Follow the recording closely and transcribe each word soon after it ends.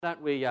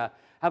Don't we have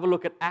a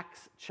look at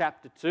Acts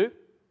chapter 2?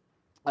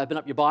 Open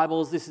up your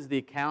Bibles. This is the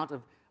account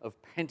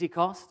of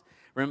Pentecost.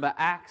 Remember,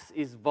 Acts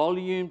is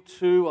volume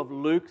 2 of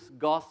Luke's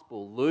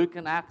Gospel. Luke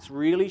and Acts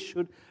really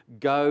should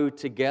go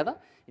together.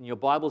 In your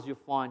Bibles, you'll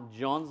find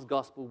John's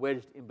Gospel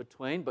wedged in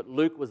between, but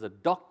Luke was a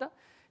doctor.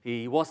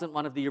 He wasn't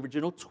one of the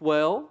original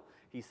 12.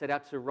 He set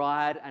out to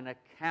write an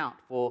account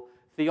for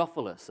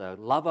Theophilus, a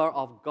lover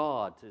of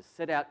God, to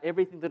set out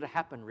everything that had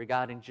happened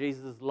regarding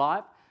Jesus'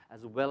 life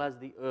as well as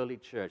the early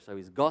church. So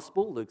his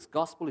gospel, Luke's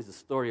gospel, is the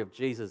story of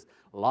Jesus'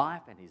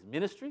 life and his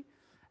ministry.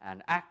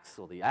 And Acts,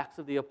 or the Acts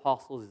of the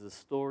Apostles, is the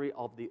story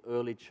of the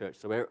early church.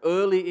 So we're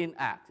early in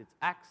Acts. It's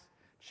Acts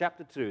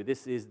chapter 2.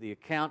 This is the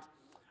account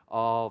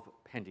of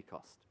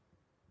Pentecost.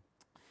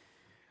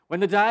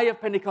 When the day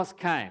of Pentecost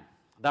came,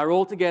 they were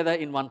all together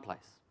in one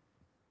place.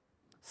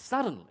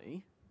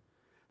 Suddenly,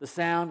 the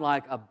sound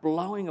like a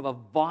blowing of a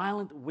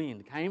violent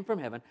wind came from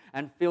heaven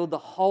and filled the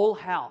whole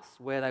house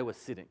where they were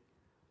sitting.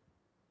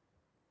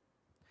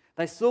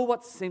 They saw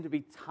what seemed to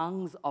be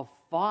tongues of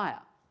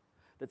fire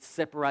that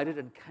separated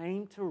and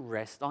came to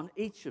rest on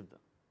each of them.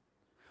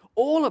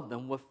 All of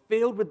them were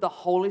filled with the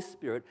Holy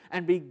Spirit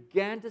and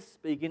began to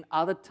speak in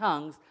other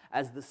tongues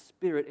as the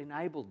Spirit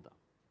enabled them.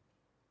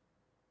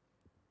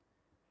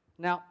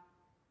 Now,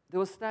 there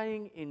were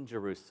staying in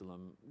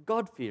Jerusalem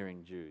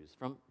God-fearing Jews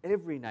from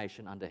every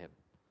nation under heaven.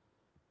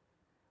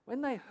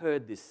 When they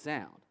heard this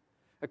sound,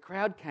 a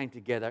crowd came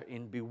together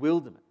in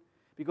bewilderment,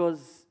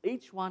 because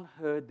each one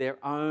heard their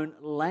own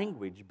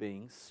language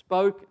being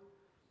spoken.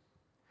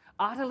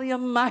 Utterly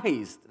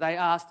amazed, they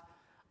asked,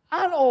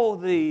 "Aren't all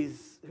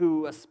these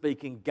who are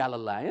speaking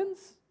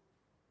Galileans?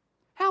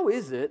 How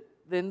is it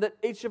then that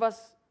each of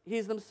us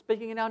hears them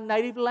speaking in our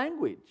native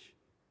language?"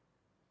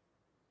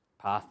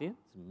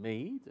 Parthians,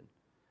 Medes, and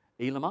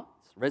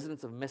Elamites,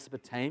 residents of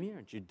Mesopotamia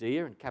and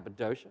Judea and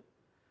Cappadocia,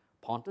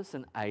 Pontus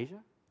and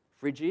Asia,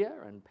 Phrygia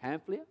and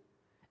Pamphylia,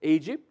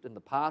 Egypt and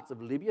the parts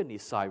of Libya near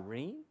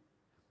Cyrene,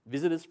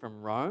 visitors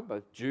from Rome,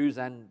 both Jews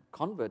and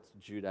converts to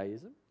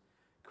Judaism,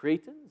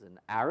 Cretans and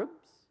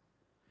Arabs.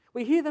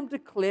 We hear them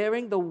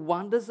declaring the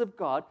wonders of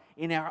God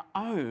in our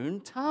own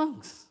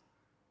tongues.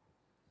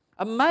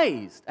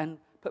 Amazed and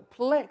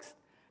perplexed,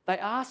 they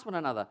ask one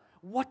another,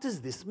 "What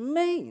does this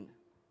mean?"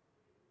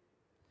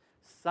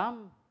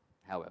 Some,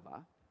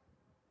 however,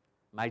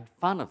 made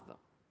fun of them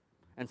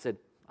and said,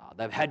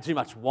 "They've had too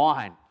much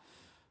wine."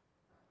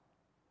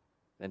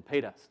 Then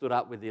Peter stood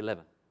up with the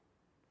 11,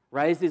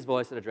 raised his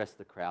voice and addressed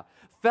the crowd.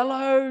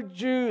 "Fellow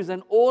Jews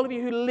and all of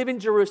you who live in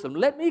Jerusalem,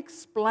 let me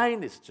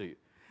explain this to you.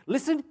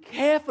 Listen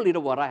carefully to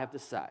what I have to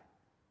say.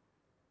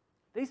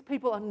 These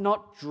people are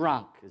not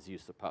drunk, as you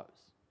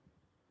suppose.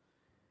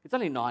 It's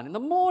only 9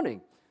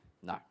 a.m.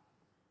 No,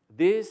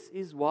 this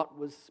is what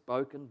was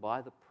spoken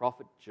by the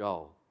prophet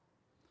Joel.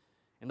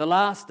 In the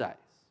last days,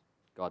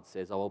 God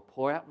says, I will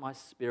pour out my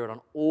Spirit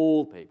on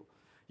all people.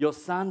 Your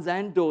sons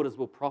and daughters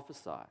will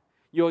prophesy.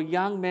 Your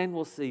young men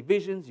will see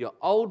visions. Your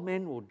old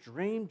men will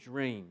dream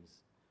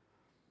dreams.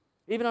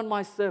 Even on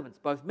my servants,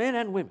 both men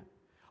and women,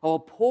 I will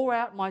pour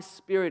out my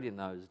Spirit in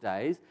those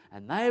days,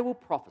 and they will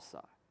prophesy.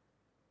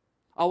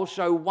 I will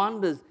show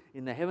wonders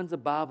in the heavens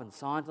above and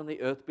signs on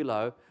the earth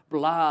below,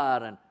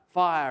 blood and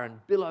fire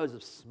and billows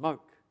of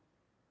smoke.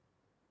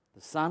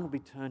 The sun will be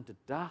turned to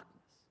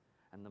darkness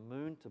and the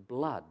moon to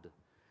blood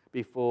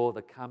before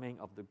the coming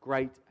of the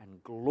great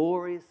and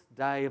glorious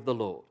day of the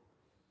Lord.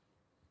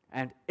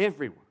 And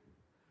everyone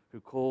who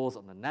calls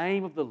on the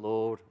name of the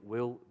Lord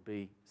will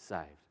be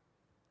saved."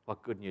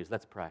 What good news.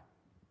 Let's pray.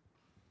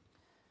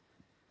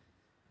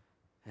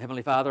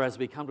 Heavenly Father, as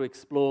we come to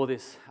explore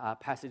this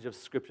passage of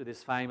Scripture,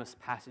 this famous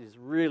passage, this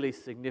really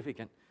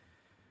significant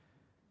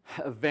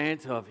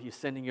event of you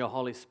sending your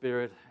Holy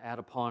Spirit out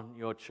upon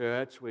your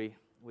church, we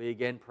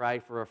again pray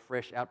for a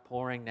fresh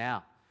outpouring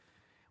now.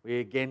 We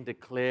again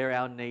declare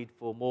our need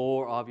for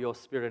more of your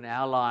Spirit in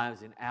our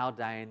lives, in our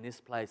day, in this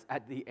place,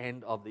 at the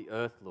end of the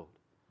earth, Lord.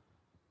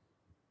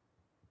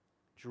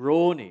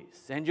 Draw near,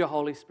 send your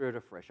Holy Spirit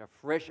afresh. A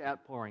fresh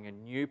outpouring, a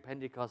new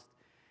Pentecost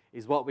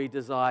is what we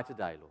desire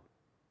today, Lord.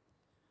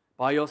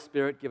 By your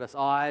Spirit, give us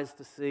eyes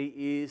to see,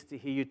 ears to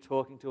hear you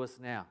talking to us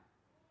now.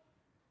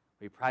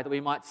 We pray that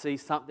we might see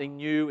something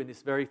new in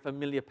this very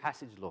familiar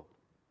passage, Lord.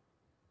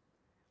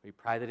 We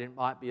pray that it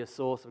might be a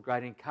source of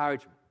great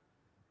encouragement,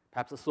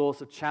 perhaps a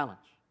source of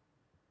challenge.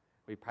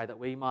 We pray that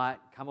we might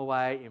come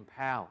away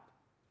empowered,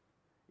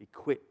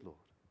 equipped, Lord.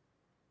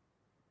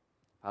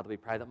 Father, we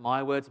pray that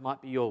my words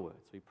might be your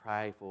words. We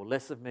pray for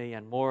less of me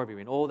and more of you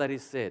in all that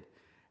is said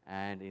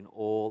and in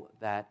all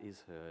that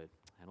is heard.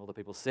 And all the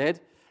people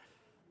said.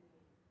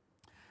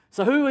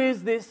 So who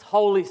is this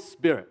Holy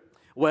Spirit?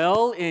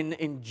 Well,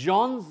 in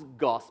John's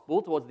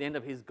Gospel, towards the end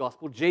of his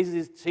Gospel, Jesus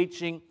is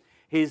teaching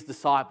his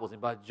disciples.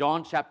 In both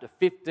John chapter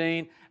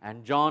 15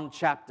 and John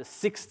chapter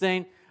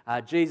 16,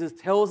 Jesus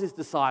tells his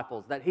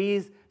disciples that he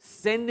is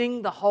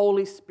sending the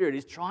Holy Spirit.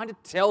 He's trying to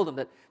tell them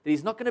that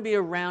he's not going to be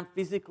around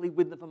physically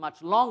with them for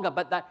much longer,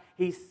 but that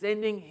he's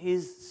sending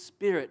his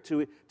Spirit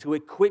to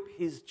equip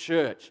his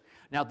church.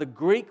 Now, the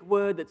Greek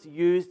word that's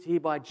used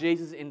here by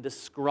Jesus in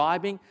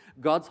describing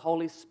God's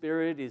Holy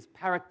Spirit is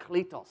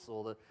parakletos,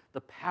 or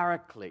the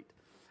paraclete.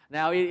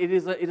 Now, it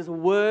is a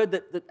word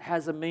that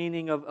has a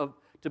meaning of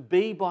to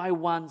be by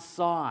one's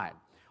side,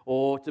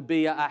 or to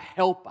be a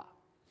helper.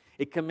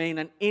 It can mean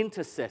an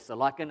intercessor,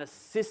 like an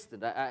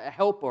assistant, a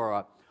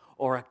helper,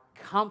 or a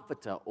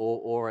comforter,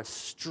 or a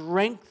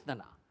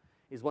strengthener,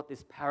 is what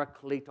this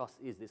parakletos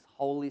is, this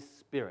Holy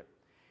Spirit.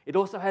 It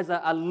also has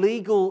a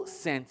legal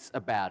sense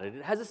about it.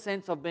 It has a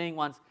sense of being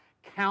one's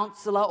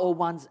counselor or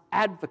one's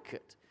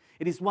advocate.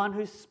 It is one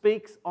who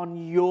speaks on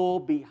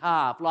your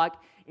behalf, like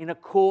in a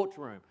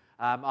courtroom.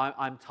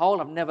 I'm told,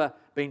 I've never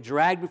been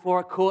dragged before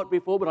a court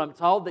before, but I'm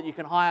told that you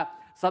can hire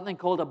something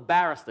called a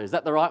barrister. Is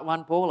that the right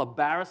one, Paul? A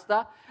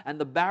barrister? And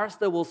the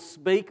barrister will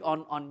speak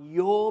on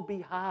your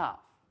behalf.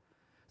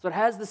 So it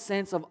has the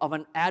sense of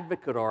an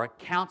advocate or a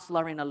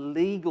counselor in a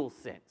legal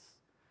sense.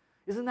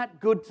 Isn't that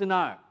good to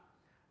know?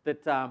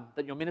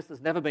 That your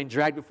minister's never been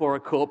dragged before a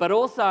court, but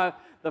also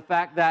the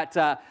fact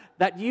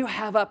that you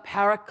have a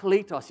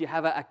parakletos, you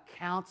have a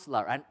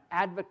counselor, an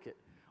advocate,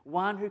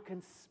 one who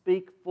can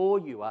speak for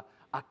you, a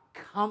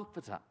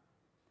comforter.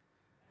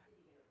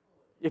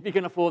 If you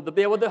can afford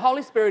the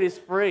Holy Spirit is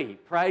free,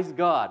 praise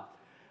God.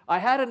 I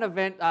had an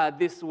event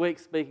this week,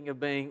 speaking of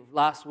being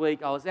last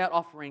week, I was out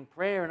offering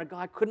prayer, and a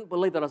guy couldn't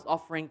believe that I was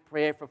offering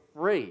prayer for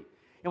free.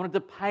 He wanted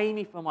to pay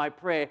me for my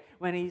prayer.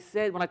 When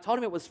I told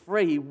him it was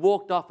free, he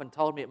walked off and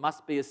told me it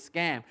must be a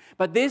scam.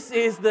 But this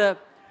is the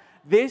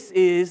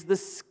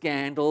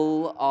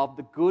scandal of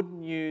the good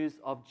news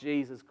of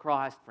Jesus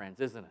Christ,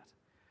 friends, isn't it?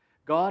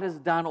 God has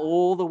done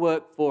all the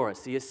work for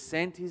us. He has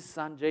sent His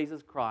Son,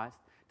 Jesus Christ,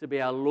 to be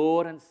our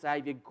Lord and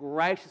Savior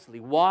graciously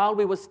while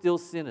we were still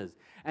sinners.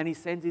 And He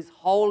sends His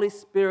Holy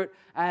Spirit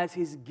as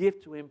His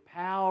gift to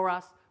empower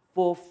us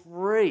for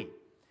free.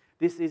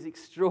 This is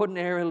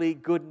extraordinarily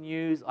good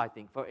news, I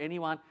think, for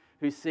anyone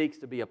who seeks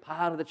to be a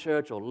part of the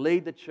church or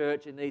lead the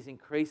church in these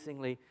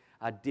increasingly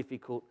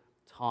difficult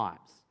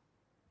times.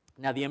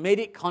 Now, the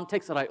immediate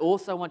context that I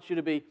also want you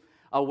to be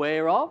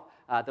aware of,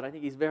 that I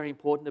think is very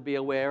important to be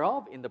aware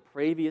of, in the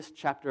previous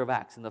chapter of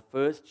Acts, in the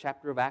first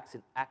chapter of Acts,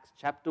 in Acts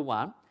chapter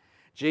 1,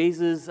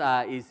 Jesus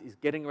is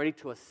getting ready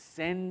to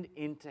ascend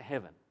into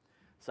heaven.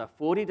 So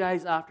 40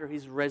 days after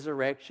His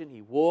resurrection,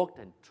 He walked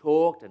and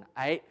talked and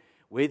ate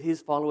with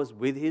His followers,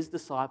 with His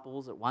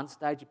disciples, at one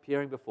stage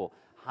appearing before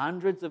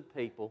hundreds of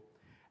people,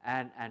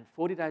 and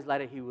 40 days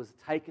later He was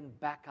taken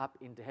back up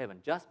into heaven.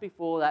 Just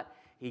before that,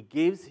 He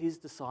gives His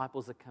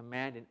disciples a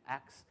command in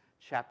Acts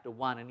chapter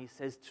 1, and He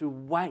says to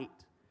wait.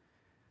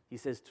 He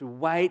says to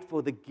wait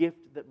for the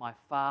gift that my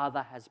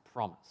Father has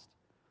promised.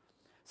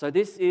 So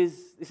this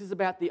is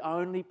about the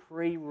only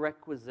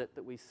prerequisite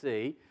that we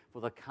see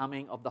for the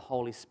coming of the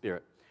Holy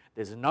Spirit.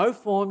 There's no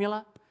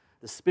formula.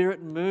 The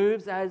Spirit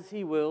moves as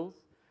He wills.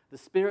 The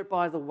Spirit,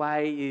 by the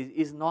way,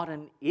 is not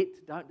an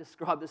it. Don't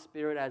describe the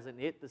Spirit as an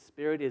it. The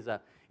Spirit is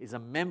a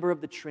member of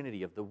the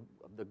Trinity, of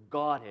the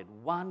Godhead.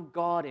 One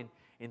God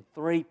in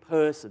three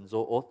persons,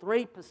 or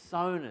three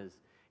personas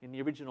in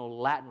the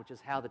original Latin, which is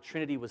how the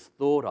Trinity was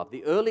thought of.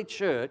 The early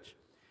church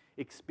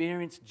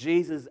experienced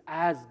Jesus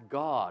as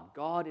God,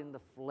 God in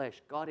the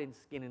flesh, God in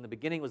skin. In the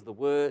beginning was the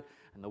Word,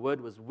 and the Word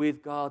was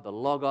with God, the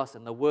Logos,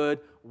 and the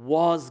Word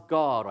was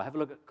God. Or have a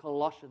look at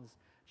Colossians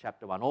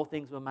chapter 1. All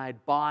things were made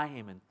by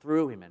Him and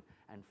through Him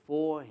and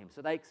for Him.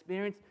 So they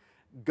experienced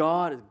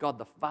God as God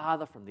the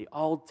Father from the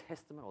Old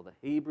Testament or the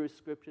Hebrew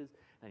Scriptures.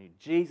 They knew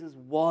Jesus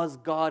was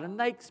God, and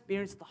they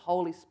experienced the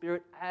Holy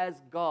Spirit as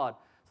God.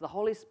 So the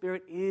Holy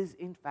Spirit is,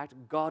 in fact,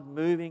 God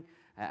moving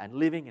and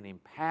living and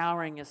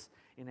empowering us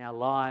in our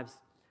lives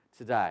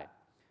today.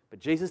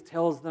 But Jesus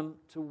tells them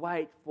to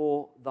wait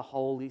for the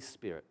Holy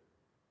Spirit.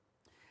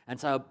 And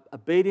so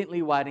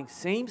obediently waiting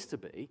seems to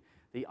be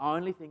the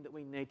only thing that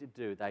we need to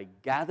do. They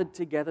gathered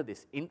together,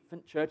 this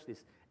infant church,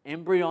 this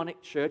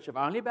embryonic church of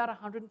only about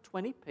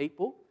 120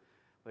 people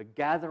were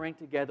gathering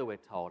together, we're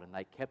told, and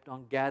they kept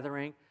on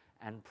gathering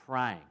and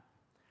praying.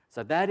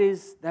 So that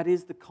is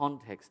the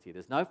context here.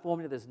 There's no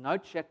formula, there's no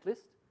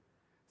checklist,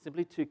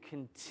 simply to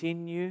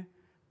continue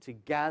to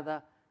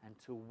gather and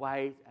to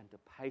wait and to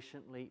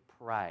patiently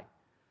pray.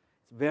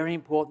 It's very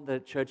important that a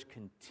church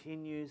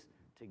continues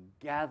to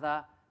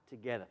gather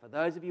together. For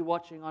those of you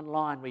watching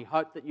online, we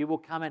hope that you will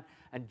come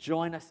and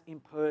join us in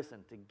person,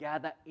 to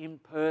gather in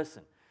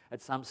person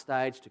at some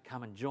stage, to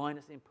come and join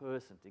us in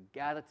person, to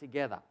gather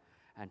together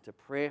and to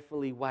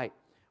prayerfully wait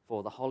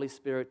for the Holy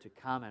Spirit to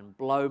come and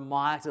blow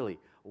mightily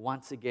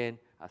once again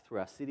through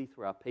our city,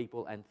 through our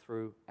people, and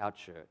through our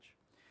church.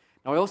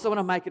 Now, I also want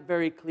to make it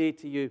very clear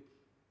to you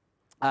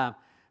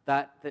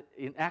that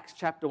in Acts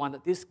chapter 1,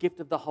 that this gift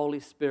of the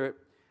Holy Spirit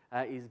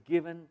is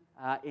given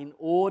in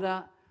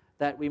order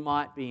that we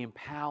might be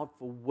empowered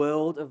for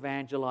world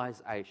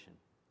evangelization.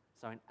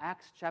 So in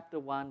Acts chapter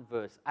 1,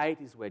 verse 8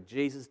 is where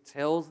Jesus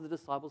tells the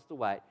disciples to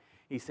wait.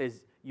 He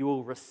says, you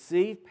will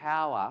receive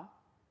power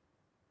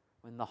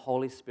when the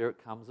Holy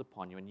Spirit comes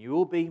upon you, and you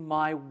will be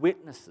my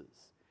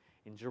witnesses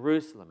in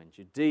Jerusalem, in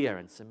Judea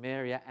and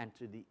Samaria, and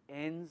to the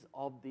ends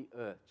of the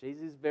earth.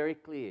 Jesus is very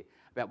clear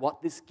about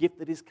what this gift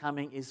that is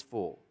coming is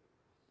for.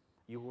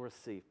 You will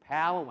receive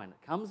power when it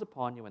comes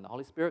upon you, when the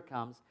Holy Spirit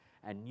comes,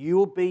 and you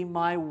will be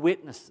my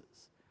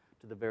witnesses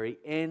to the very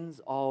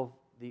ends of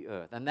the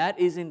earth. And that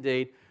is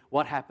indeed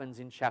what happens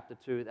in chapter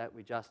 2 that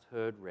we just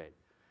heard read.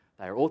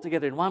 They are all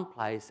together in one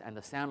place, and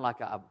they sound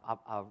like a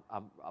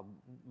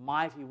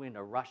mighty wind,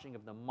 a rushing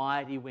of the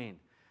mighty wind,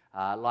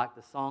 like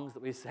the songs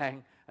that we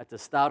sang at the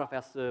start of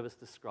our service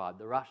described,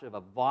 the rush of a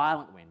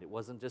violent wind. It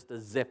wasn't just a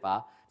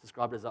zephyr,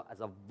 described as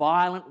a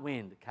violent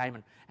wind that came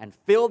and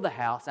filled the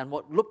house, and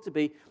what looked to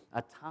be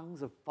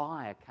tongues of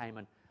fire came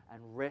and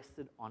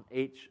rested on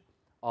each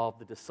of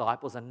the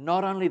disciples. And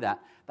not only that,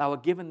 they were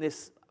given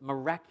this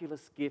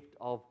miraculous gift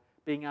of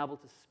being able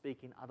to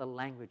speak in other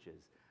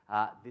languages,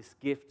 this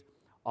gift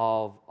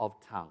of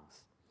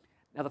tongues.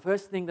 Now, the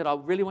first thing that I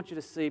really want you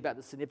to see about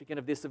the significance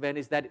of this event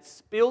is that it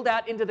spilled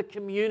out into the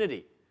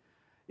community.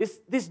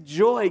 This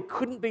joy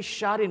couldn't be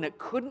shut in. It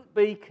couldn't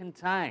be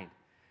contained.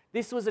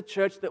 This was a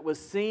church that was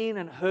seen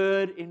and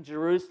heard in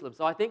Jerusalem.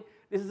 So I think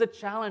this is a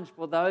challenge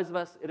for those of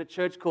us at a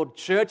church called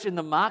Church in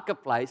the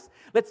Marketplace.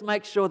 Let's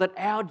make sure that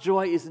our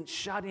joy isn't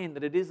shut in,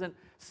 that it isn't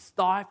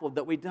stifled,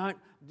 that we don't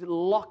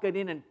lock it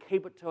in and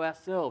keep it to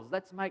ourselves.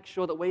 Let's make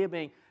sure that we are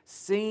being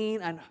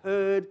seen and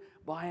heard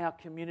by our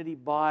community,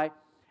 by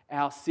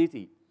our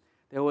city.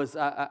 There was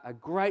a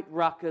great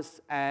ruckus,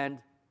 and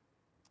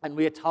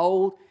we are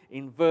told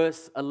in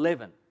verse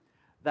 11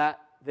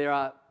 that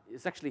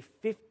it's actually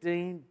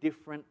 15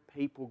 different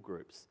people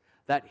groups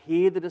that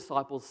hear the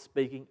disciples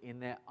speaking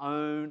in their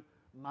own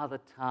mother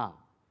tongue.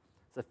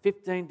 So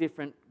 15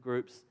 different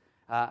groups,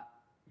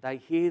 they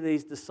hear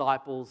these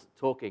disciples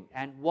talking.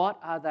 And what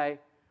are they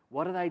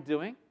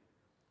doing?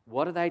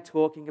 What are they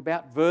talking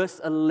about?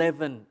 Verse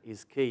 11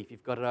 is key, if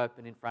you've got it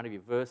open in front of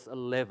you. Verse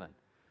 11.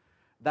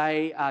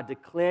 They are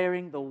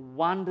declaring the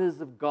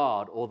wonders of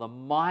God, or the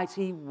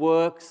mighty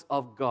works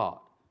of God.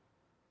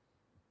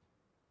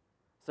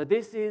 So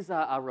this is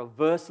a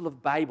reversal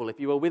of Babel. If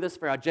you were with us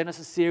for our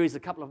Genesis series a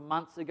couple of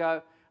months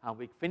ago,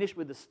 we finished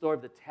with the story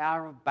of the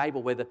Tower of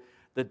Babel, where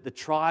the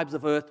tribes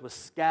of earth were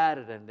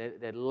scattered and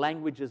their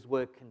languages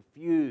were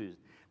confused.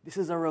 This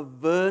is a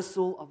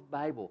reversal of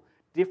Babel.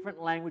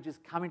 Different languages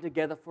coming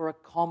together for a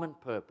common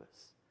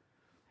purpose.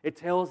 It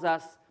tells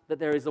us that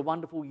there is a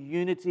wonderful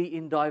unity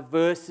in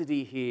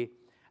diversity here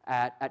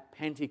at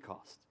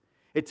Pentecost.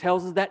 It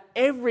tells us that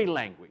every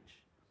language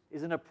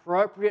is an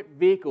appropriate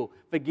vehicle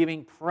for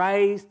giving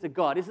praise to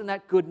God. Isn't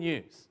that good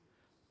news?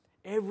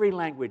 Every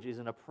language is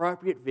an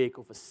appropriate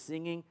vehicle for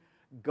singing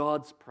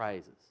God's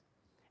praises.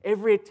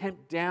 Every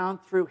attempt down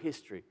through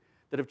history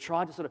that have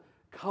tried to sort of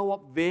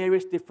co-opt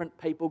various different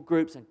people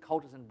groups and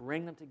cultures and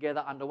bring them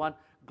together under one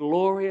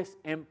glorious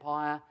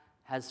empire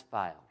has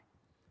failed.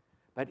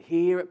 But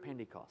here at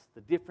Pentecost,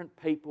 the different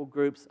people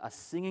groups are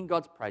singing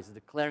God's praises,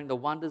 declaring the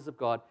wonders of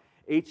God,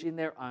 each in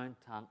their own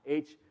tongue,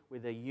 each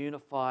with a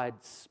unified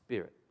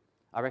spirit.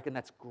 I reckon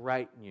that's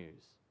great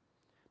news.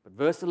 But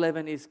verse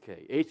 11 is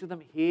key. Each of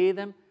them hear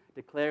them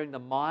declaring the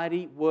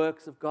mighty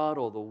works of God,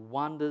 or the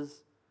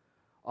wonders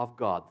of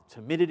God. The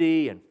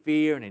timidity and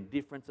fear and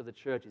indifference of the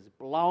church is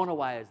blown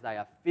away as they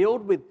are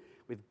filled with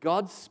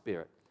God's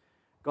Spirit.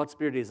 God's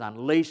Spirit is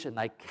unleashed, and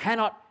they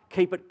cannot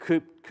keep it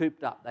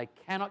cooped up. They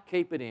cannot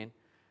keep it in.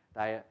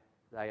 They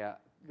are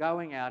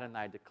going out and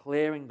they're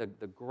declaring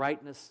the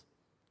greatness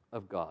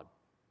of God.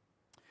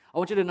 I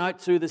want you to note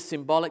too the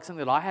symbolic,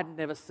 something that I had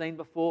never seen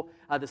before,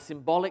 the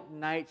symbolic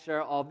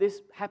nature of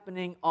this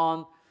happening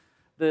on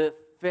the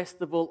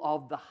festival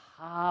of the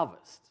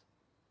harvest.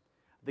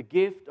 The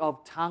gift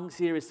of tongues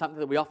here is something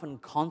that we often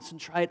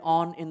concentrate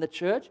on in the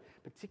church,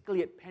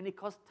 particularly at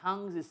Pentecost.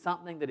 Tongues is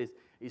something that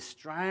is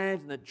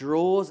strange and that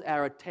draws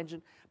our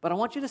attention. But I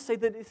want you to see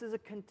that this is a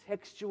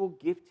contextual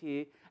gift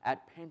here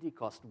at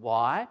Pentecost.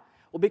 Why?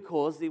 Well,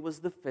 because it was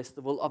the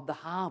festival of the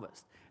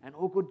harvest. And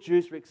all good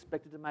Jews were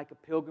expected to make a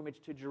pilgrimage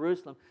to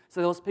Jerusalem.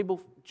 So there was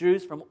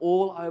Jews from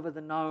all over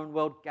the known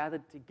world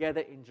gathered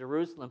together in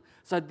Jerusalem.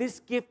 So this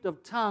gift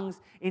of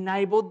tongues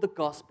enabled the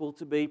gospel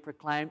to be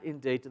proclaimed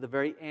indeed to the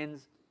very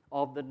ends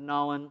of the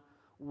known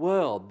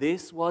world.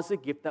 This was a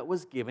gift that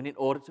was given in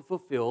order to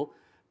fulfill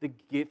the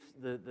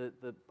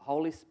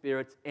Holy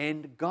Spirit's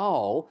end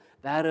goal,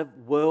 that of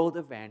world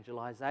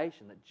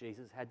evangelization that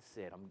Jesus had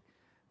said.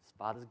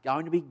 Father's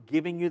going to be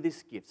giving you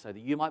this gift so that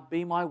you might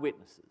be my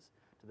witnesses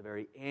to the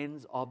very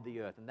ends of the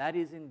earth. And that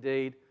is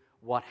indeed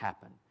what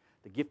happened.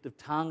 The gift of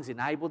tongues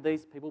enabled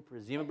these people,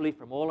 presumably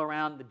from all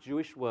around the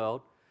Jewish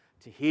world,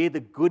 to hear the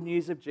good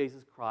news of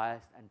Jesus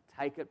Christ and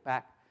take it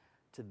back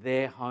to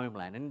their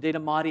homeland. And indeed, a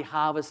mighty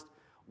harvest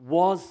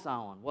was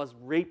sown, was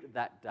reaped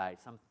that day.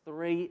 Some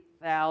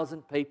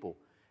 3,000 people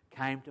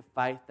came to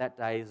faith that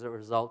day as a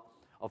result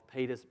of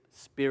Peter's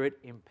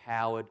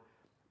Spirit-empowered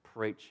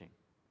preaching.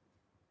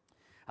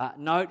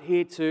 Note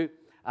here too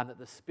that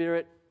the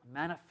Spirit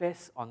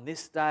manifests on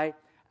this day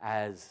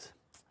as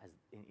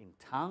in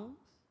tongues,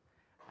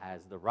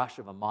 as the rush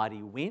of a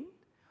mighty wind,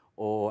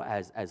 or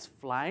as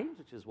flames,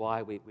 which is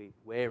why we're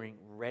wearing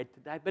red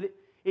today. But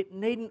it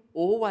needn't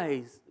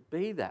always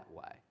be that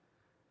way.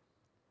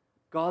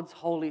 God's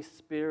Holy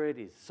Spirit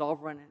is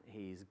sovereign.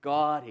 He's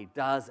God. He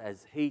does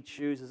as He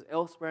chooses.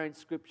 Elsewhere in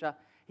Scripture,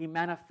 He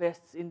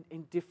manifests in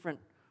different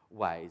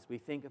ways. We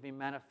think of Him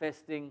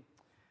manifesting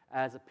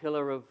as a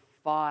pillar of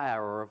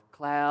fire or of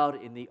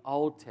cloud in the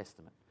Old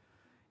Testament.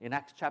 In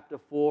Acts chapter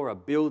 4, a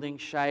building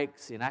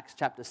shakes. In Acts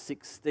chapter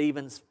 6,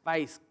 Stephen's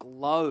face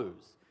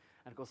glows.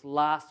 And of course,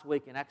 last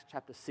week in Acts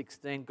chapter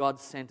 16, God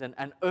sent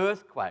an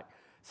earthquake.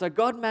 So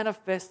God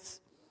manifests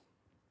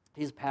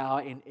His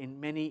power in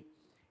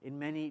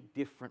many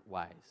different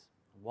ways.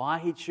 Why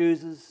He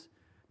chooses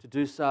to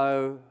do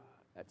so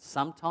at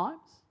some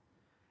times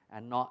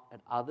and not at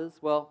others,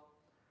 well,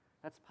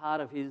 that's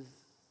part of His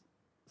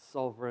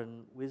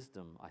sovereign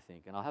wisdom, I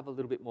think. And I'll have a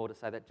little bit more to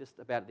say that just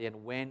about at the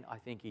end, when I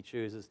think He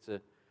chooses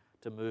to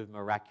move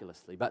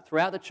miraculously. But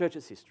throughout the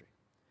church's history,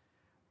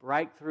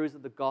 breakthroughs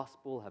of the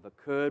gospel have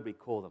occurred. We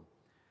call them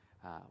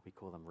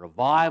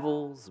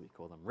revivals, we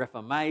call them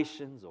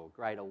reformations or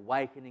great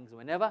awakenings.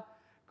 Whenever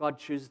God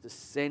chooses to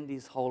send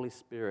His Holy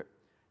Spirit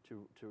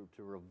to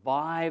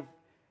revive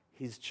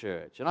His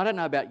church. And I don't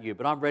know about you,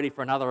 but I'm ready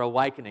for another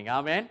awakening.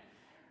 Amen?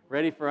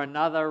 Ready for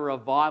another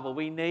revival.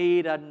 We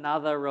need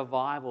another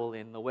revival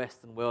in the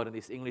Western world, in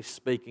this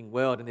English-speaking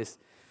world, in this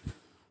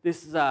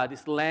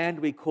land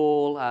we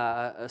call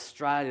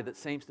Australia, that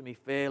seems to me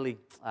fairly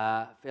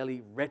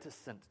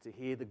reticent to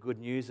hear the good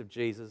news of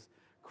Jesus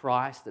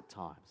Christ at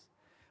times.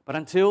 But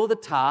until the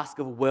task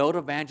of world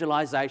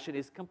evangelization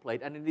is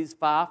complete, and it is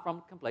far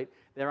from complete,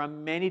 there are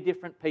many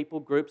different people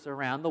groups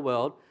around the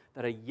world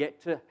that are yet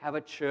to have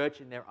a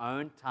church in their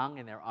own tongue,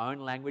 in their own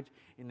language,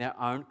 in their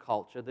own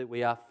culture, that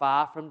we are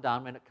far from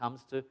done when it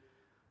comes to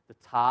the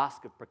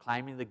task of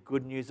proclaiming the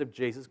good news of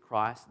Jesus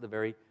Christ at the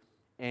very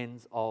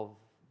ends of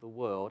the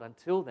world.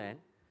 Until then,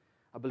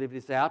 I believe it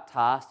is our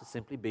task to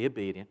simply be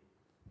obedient,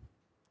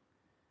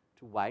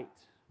 to wait,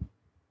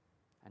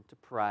 and to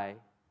pray,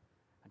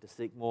 and to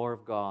seek more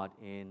of God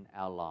in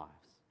our lives.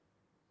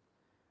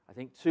 I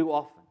think too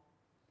often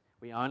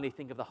we only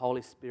think of the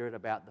Holy Spirit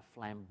about the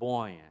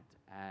flamboyant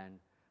and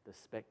the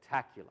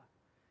spectacular.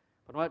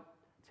 But I want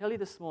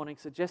to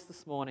suggest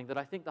this morning that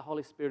I think the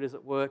Holy Spirit is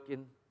at work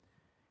in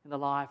the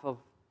life of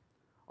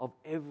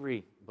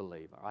every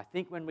believer. I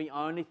think when we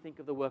only think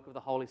of the work of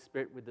the Holy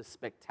Spirit with the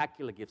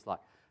spectacular gifts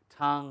like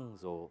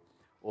tongues or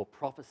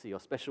prophecy or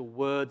special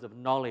words of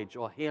knowledge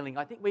or healing,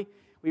 I think we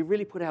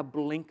really put our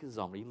blinkers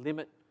on. We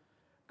limit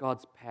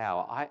God's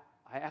power. I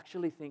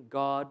actually think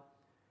God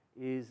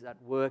is at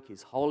work.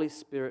 His Holy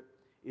Spirit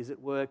is at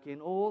work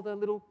in all the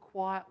little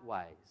quiet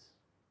ways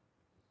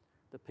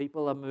that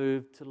people are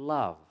moved to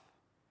love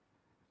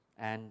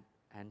and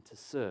to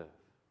serve.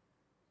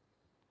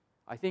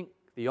 I think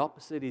the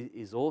opposite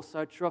is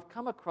also true. I've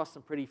come across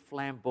some pretty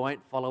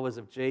flamboyant followers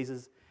of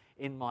Jesus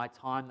in my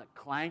time that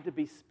claim to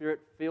be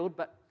Spirit-filled,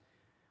 but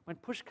when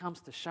push comes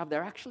to shove,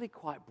 they're actually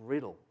quite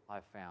brittle,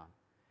 I've found.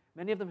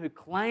 Many of them who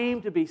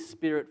claim to be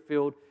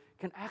Spirit-filled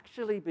can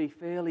actually be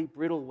fairly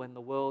brittle when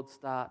the world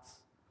starts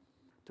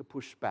to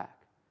push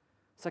back.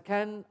 So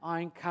can I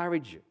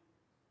encourage you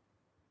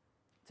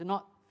to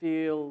not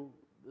feel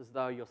as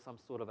though you're some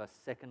sort of a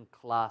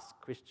second-class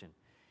Christian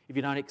if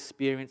you don't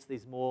experience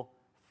these more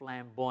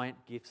flamboyant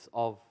gifts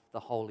of the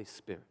Holy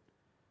Spirit?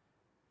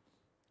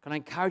 Can I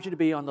encourage you to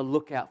be on the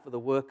lookout for the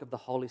work of the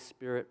Holy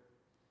Spirit?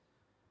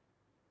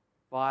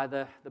 By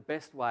the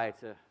best way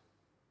to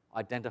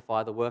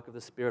identify the work of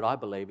the Spirit, I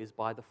believe, is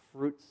by the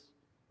fruits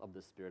of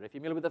the Spirit. If you're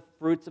familiar with the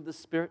fruits of the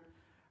Spirit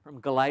from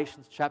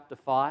Galatians chapter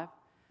 5,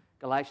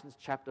 Galatians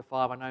chapter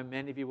 5, I know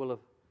many of you will have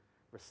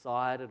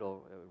recited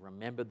or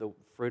remembered the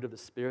fruit of the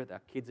Spirit.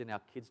 Our kids in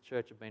our kids'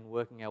 church have been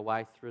working our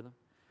way through them.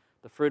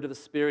 The fruit of the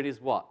Spirit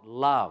is what?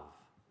 Love,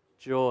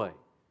 joy,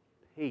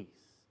 peace,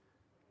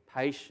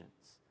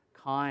 patience,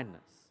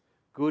 kindness,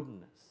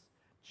 goodness,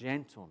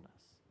 gentleness,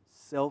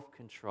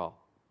 self-control.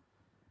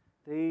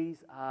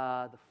 These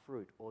are the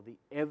fruit or the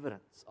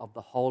evidence of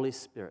the Holy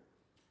Spirit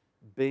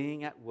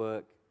being at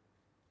work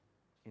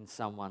in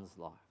someone's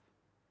life.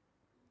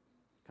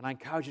 Can I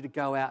encourage you to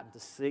go out and to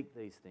seek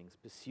these things,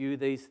 pursue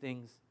these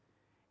things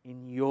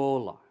in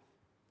your life?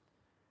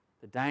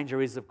 The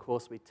danger is, of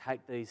course, we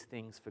take these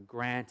things for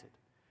granted.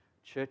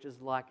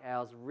 Churches like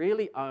ours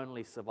really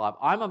only survive.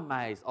 I'm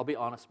amazed, I'll be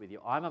honest with you,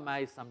 I'm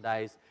amazed some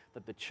days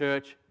that the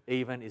church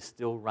even is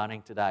still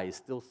running today, is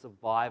still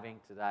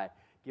surviving today,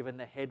 given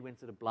the headwinds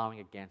that are blowing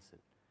against it.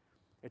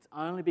 It's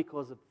only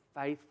because of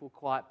faithful,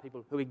 quiet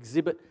people who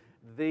exhibit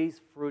these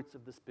fruits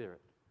of the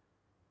Spirit.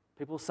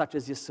 People such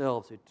as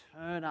yourselves who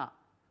turn up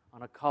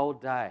on a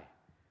cold day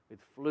with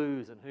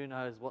flus and who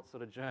knows what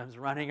sort of germs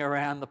running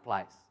around the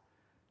place.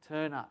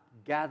 Turn up,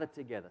 gather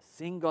together,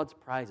 sing God's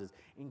praises,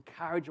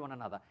 encourage one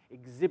another,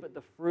 exhibit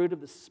the fruit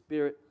of the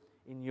Spirit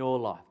in your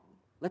life.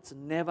 Let's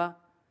never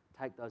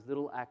take those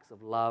little acts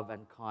of love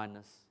and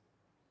kindness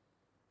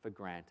for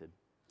granted.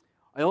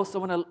 I also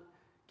want to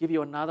give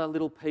you another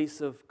little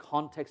piece of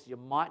context you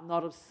might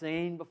not have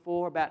seen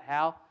before about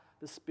how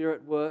the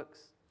Spirit works.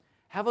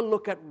 have a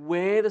look at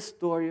where the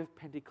story of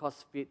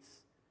Pentecost fits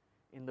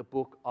in the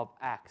book of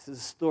Acts. There's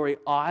a story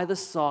either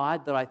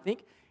side that I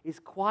think is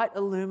quite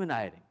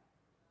illuminating.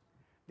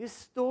 This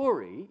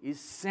story is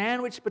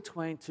sandwiched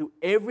between two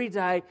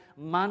everyday,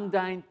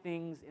 mundane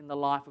things in the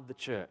life of the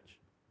church.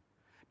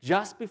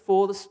 Just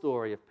before the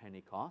story of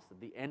Pentecost, at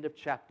the end of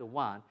chapter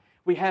 1,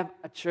 we have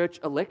a church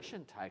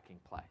election taking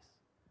place.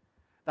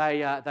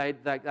 They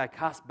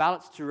cast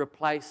ballots to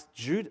replace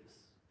Judas.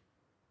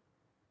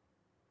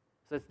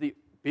 So it's the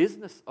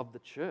business of the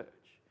church.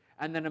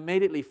 And then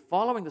immediately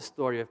following the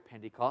story of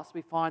Pentecost,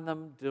 we find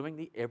them doing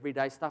the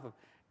everyday stuff of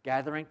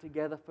gathering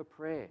together for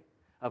prayer,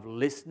 of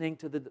listening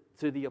to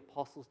the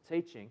apostles'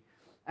 teaching,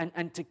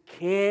 and to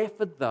care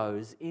for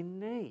those in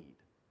need.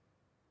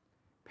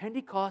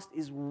 Pentecost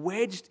is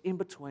wedged in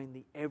between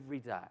the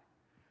everyday,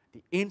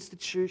 the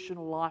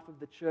institutional life of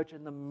the church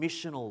and the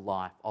missional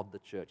life of the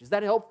church. Is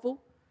that helpful?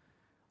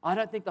 I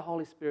don't think the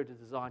Holy Spirit is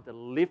designed to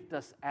lift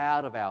us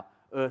out of our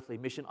earthly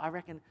mission. I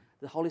reckon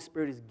the Holy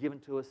Spirit is given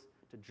to us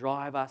to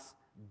drive us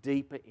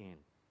deeper in.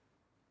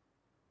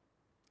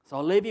 So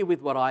I'll leave you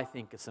with what I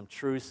think are some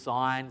true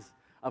signs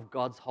of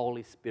God's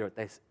Holy Spirit.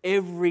 There's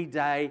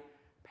everyday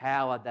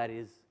power that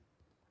is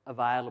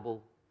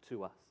available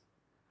to us.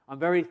 I'm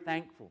very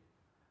thankful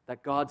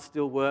that God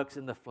still works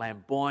in the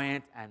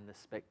flamboyant and the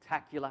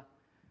spectacular.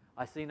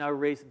 I see no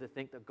reason to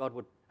think that God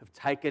would have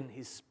taken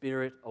His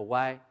Spirit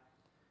away.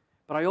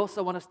 But I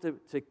also want us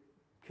to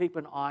keep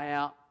an eye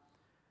out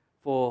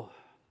for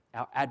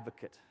our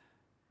advocate,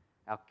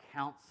 our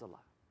counselor,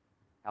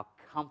 our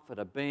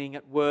comforter being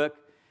at work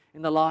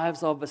in the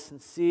lives of a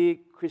sincere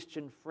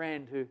Christian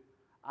friend who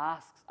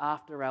asks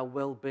after our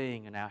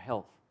well-being and our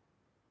health.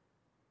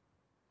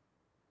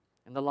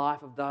 In the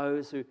life of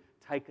those who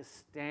take a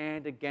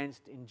stand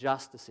against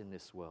injustice in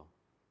this world.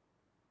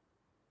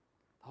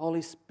 The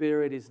Holy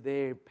Spirit is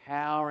there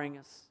empowering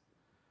us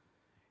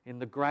in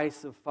the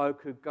grace of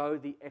folk who go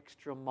the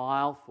extra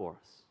mile for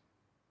us.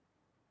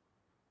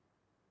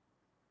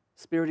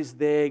 Spirit is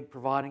there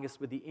providing us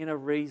with the inner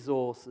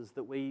resources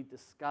that we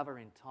discover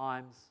in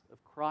times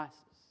of crisis.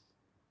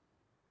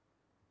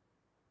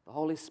 The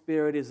Holy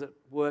Spirit is at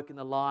work in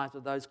the lives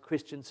of those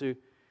Christians who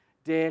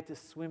dare to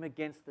swim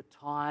against the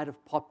tide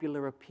of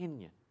popular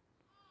opinion.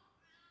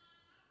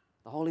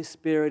 The Holy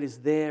Spirit is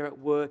there at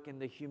work in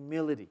the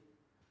humility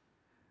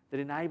that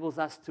enables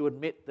us to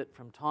admit that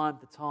from time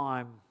to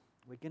time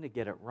we're going to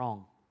get it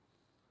wrong.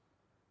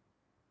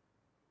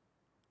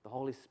 The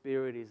Holy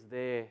Spirit is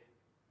there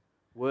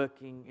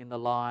working in the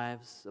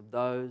lives of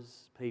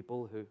those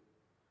people who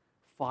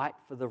fight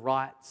for the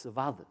rights of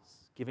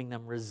others, giving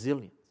them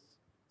resilience,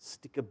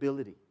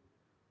 stickability.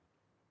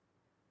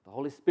 The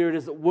Holy Spirit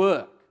is at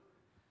work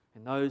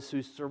in those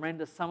who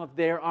surrender some of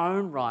their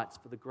own rights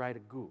for the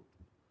greater good.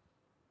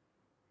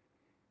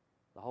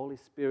 The Holy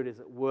Spirit is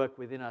at work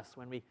within us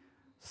when we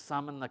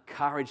summon the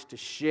courage to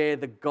share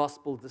the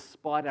gospel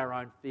despite our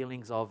own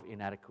feelings of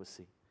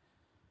inadequacy.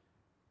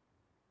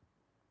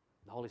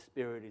 The Holy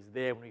Spirit is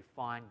there when we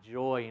find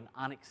joy in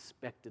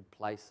unexpected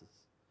places.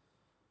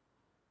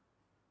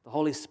 The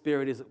Holy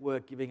Spirit is at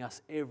work giving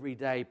us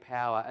everyday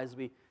power as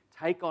we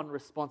take on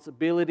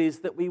responsibilities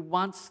that we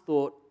once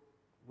thought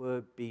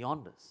were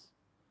beyond us.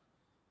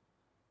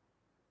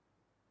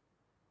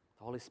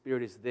 The Holy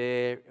Spirit is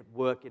there at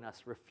work in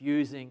us,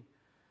 refusing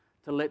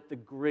to let the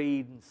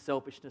greed and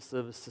selfishness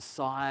of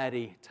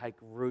society take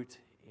root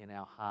in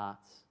our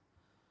hearts.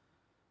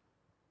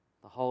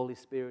 The Holy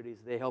Spirit is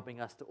there helping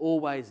us to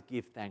always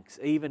give thanks,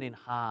 even in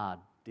hard,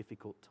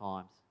 difficult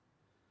times.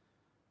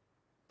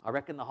 I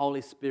reckon the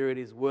Holy Spirit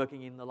is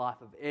working in the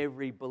life of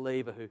every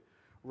believer who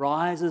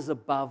rises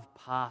above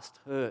past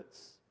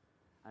hurts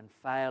and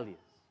failures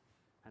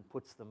and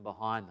puts them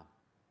behind them.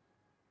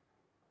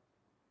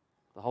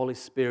 The Holy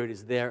Spirit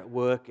is there at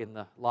work in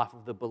the life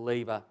of the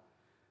believer,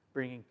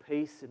 bringing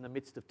peace in the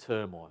midst of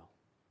turmoil,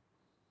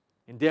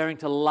 in daring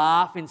to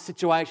laugh in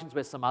situations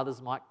where some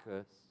others might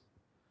curse.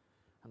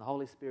 And the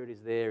Holy Spirit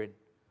is there in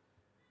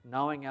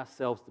knowing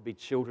ourselves to be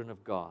children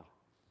of God,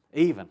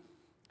 even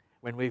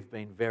when we've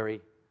been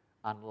very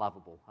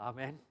unlovable.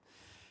 Amen?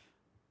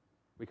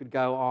 We could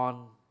go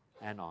on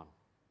and on.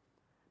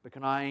 But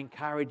can I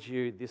encourage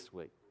you this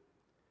week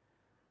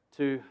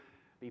to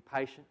be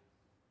patient,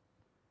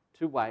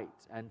 to wait,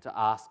 and to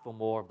ask for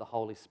more of the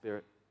Holy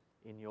Spirit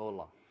in your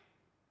life?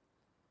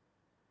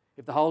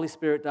 If the Holy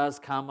Spirit does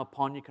come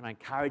upon you, can I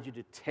encourage you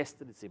to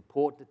test it? It's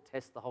important to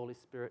test the Holy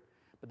Spirit.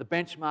 But the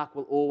benchmark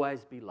will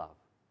always be love.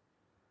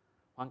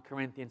 1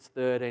 Corinthians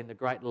 13, the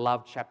great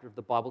love chapter of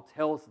the Bible,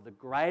 tells us the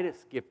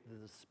greatest gift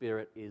of the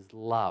Spirit is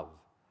love.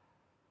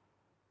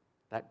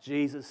 That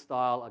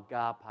Jesus-style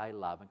agape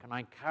love. And can I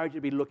encourage you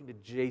to be looking to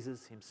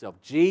Jesus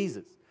himself?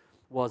 Jesus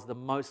was the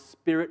most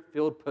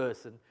Spirit-filled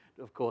person,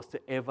 of course,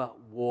 to ever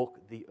walk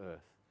the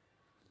earth.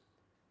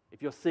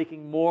 If you're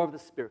seeking more of the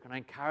Spirit, can I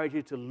encourage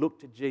you to look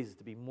to Jesus,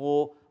 to be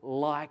more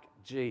like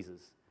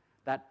Jesus?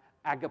 That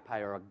agape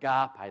or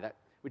agape,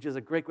 which is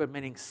a Greek word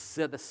meaning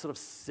the sort of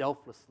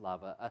selfless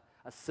love, a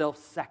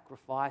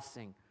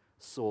self-sacrificing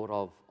sort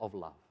of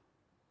love.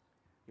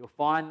 You'll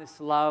find this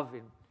love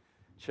in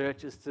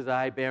churches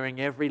today bearing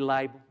every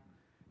label,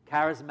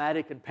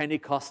 charismatic and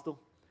Pentecostal,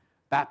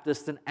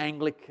 Baptist and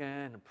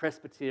Anglican and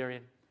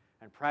Presbyterian,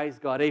 and praise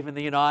God, even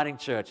the Uniting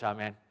Church,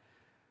 amen.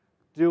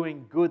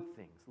 Doing good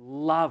things,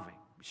 loving,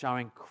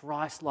 showing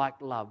Christ-like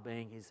love,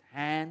 being His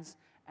hands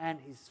and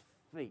His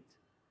feet,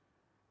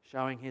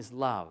 showing His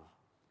love,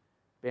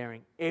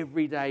 bearing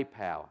everyday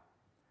power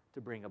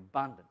to bring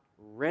abundant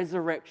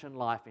resurrection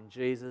life in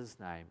Jesus'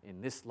 name, in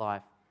this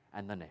life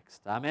and the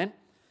next. Amen?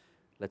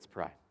 Let's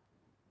pray.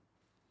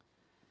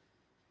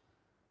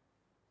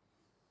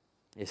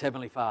 Yes,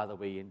 Heavenly Father,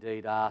 we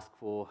indeed ask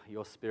for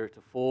your Spirit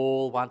to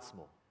fall once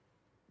more.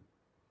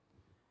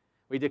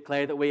 We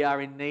declare that we are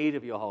in need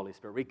of your Holy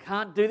Spirit. We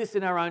can't do this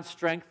in our own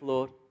strength,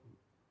 Lord.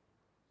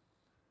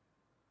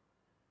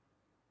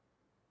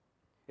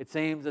 It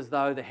seems as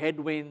though the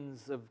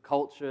headwinds of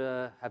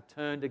culture have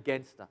turned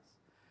against us.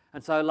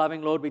 And so,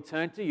 loving Lord, we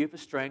turn to you for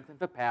strength and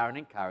for power and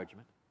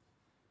encouragement.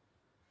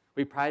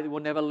 We pray that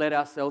we'll never let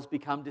ourselves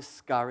become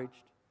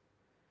discouraged.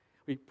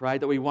 We pray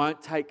that we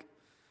won't take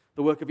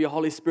the work of your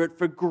Holy Spirit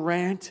for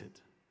granted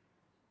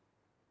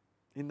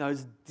in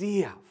those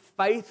dear,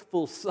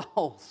 faithful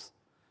souls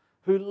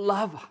who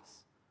love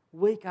us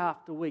week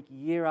after week,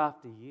 year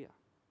after year.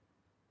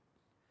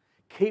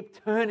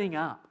 Keep turning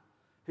up,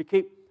 who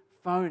keep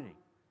phoning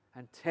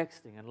and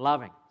texting and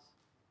loving us.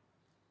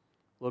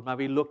 Lord, may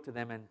we look to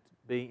them and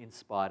be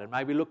inspired. And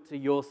may we look to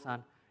your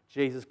Son,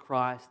 Jesus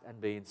Christ,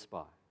 and be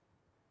inspired.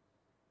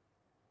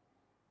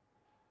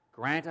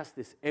 Grant us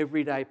this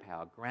everyday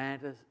power.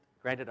 Grant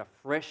it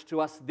afresh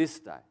to us this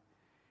day,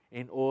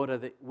 in order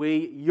that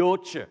we, your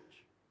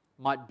church,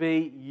 might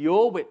be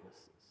your witnesses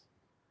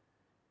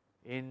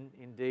in,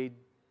 indeed,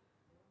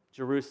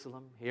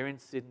 Jerusalem, here in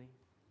Sydney,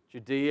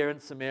 Judea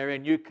and Samaria,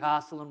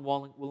 Newcastle and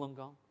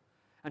Wollongong,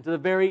 and to the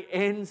very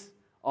ends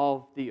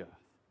of the earth.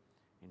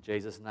 In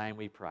Jesus' name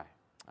we pray.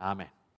 Amen.